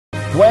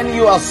When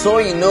you are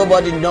sowing,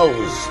 nobody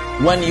knows.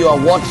 When you are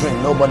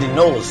watering, nobody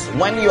knows.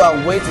 When you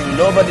are waiting,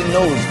 nobody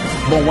knows.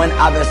 But when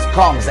harvest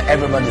comes,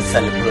 everybody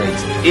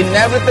celebrates. In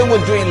everything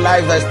we do in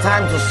life, there's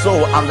time to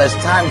sow and there's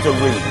time to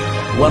reap.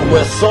 When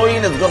we're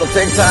sowing, it's going to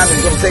take time,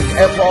 it's going to take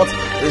effort,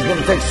 it's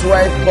going to take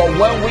sweat. But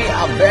when we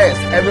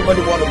harvest, everybody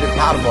wants to be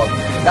part of us.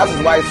 That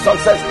is why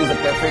success is a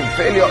perfect,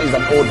 failure is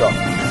an odor.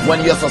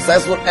 When you're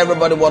successful,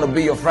 everybody wants to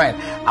be your friend.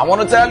 I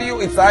want to tell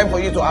you, it's time for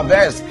you to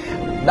harvest.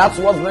 That's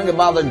what brings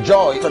about the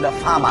joy to the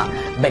farmer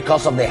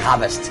because of the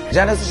harvest.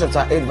 Genesis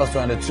chapter 8 verse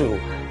 22.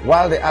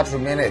 While the earth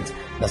remaineth,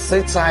 the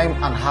seed time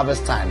and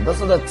harvest time.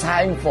 This is the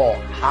time for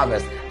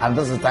harvest, and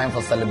this is the time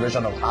for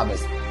celebration of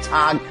harvest.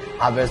 Tag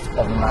Harvest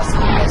of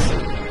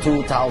Mercy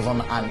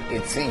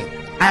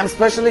 2018. I am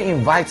specially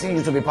inviting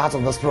you to be part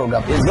of this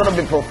program. It's going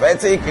to be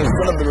prophetic, it's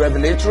going to be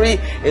revelatory,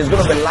 it's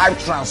going to be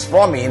life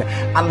transforming,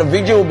 and the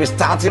video will be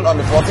starting on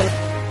the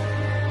 14th.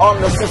 On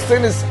the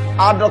 16th is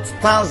Adult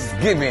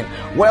Thanksgiving,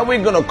 where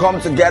we're going to come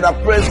together,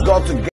 praise God together.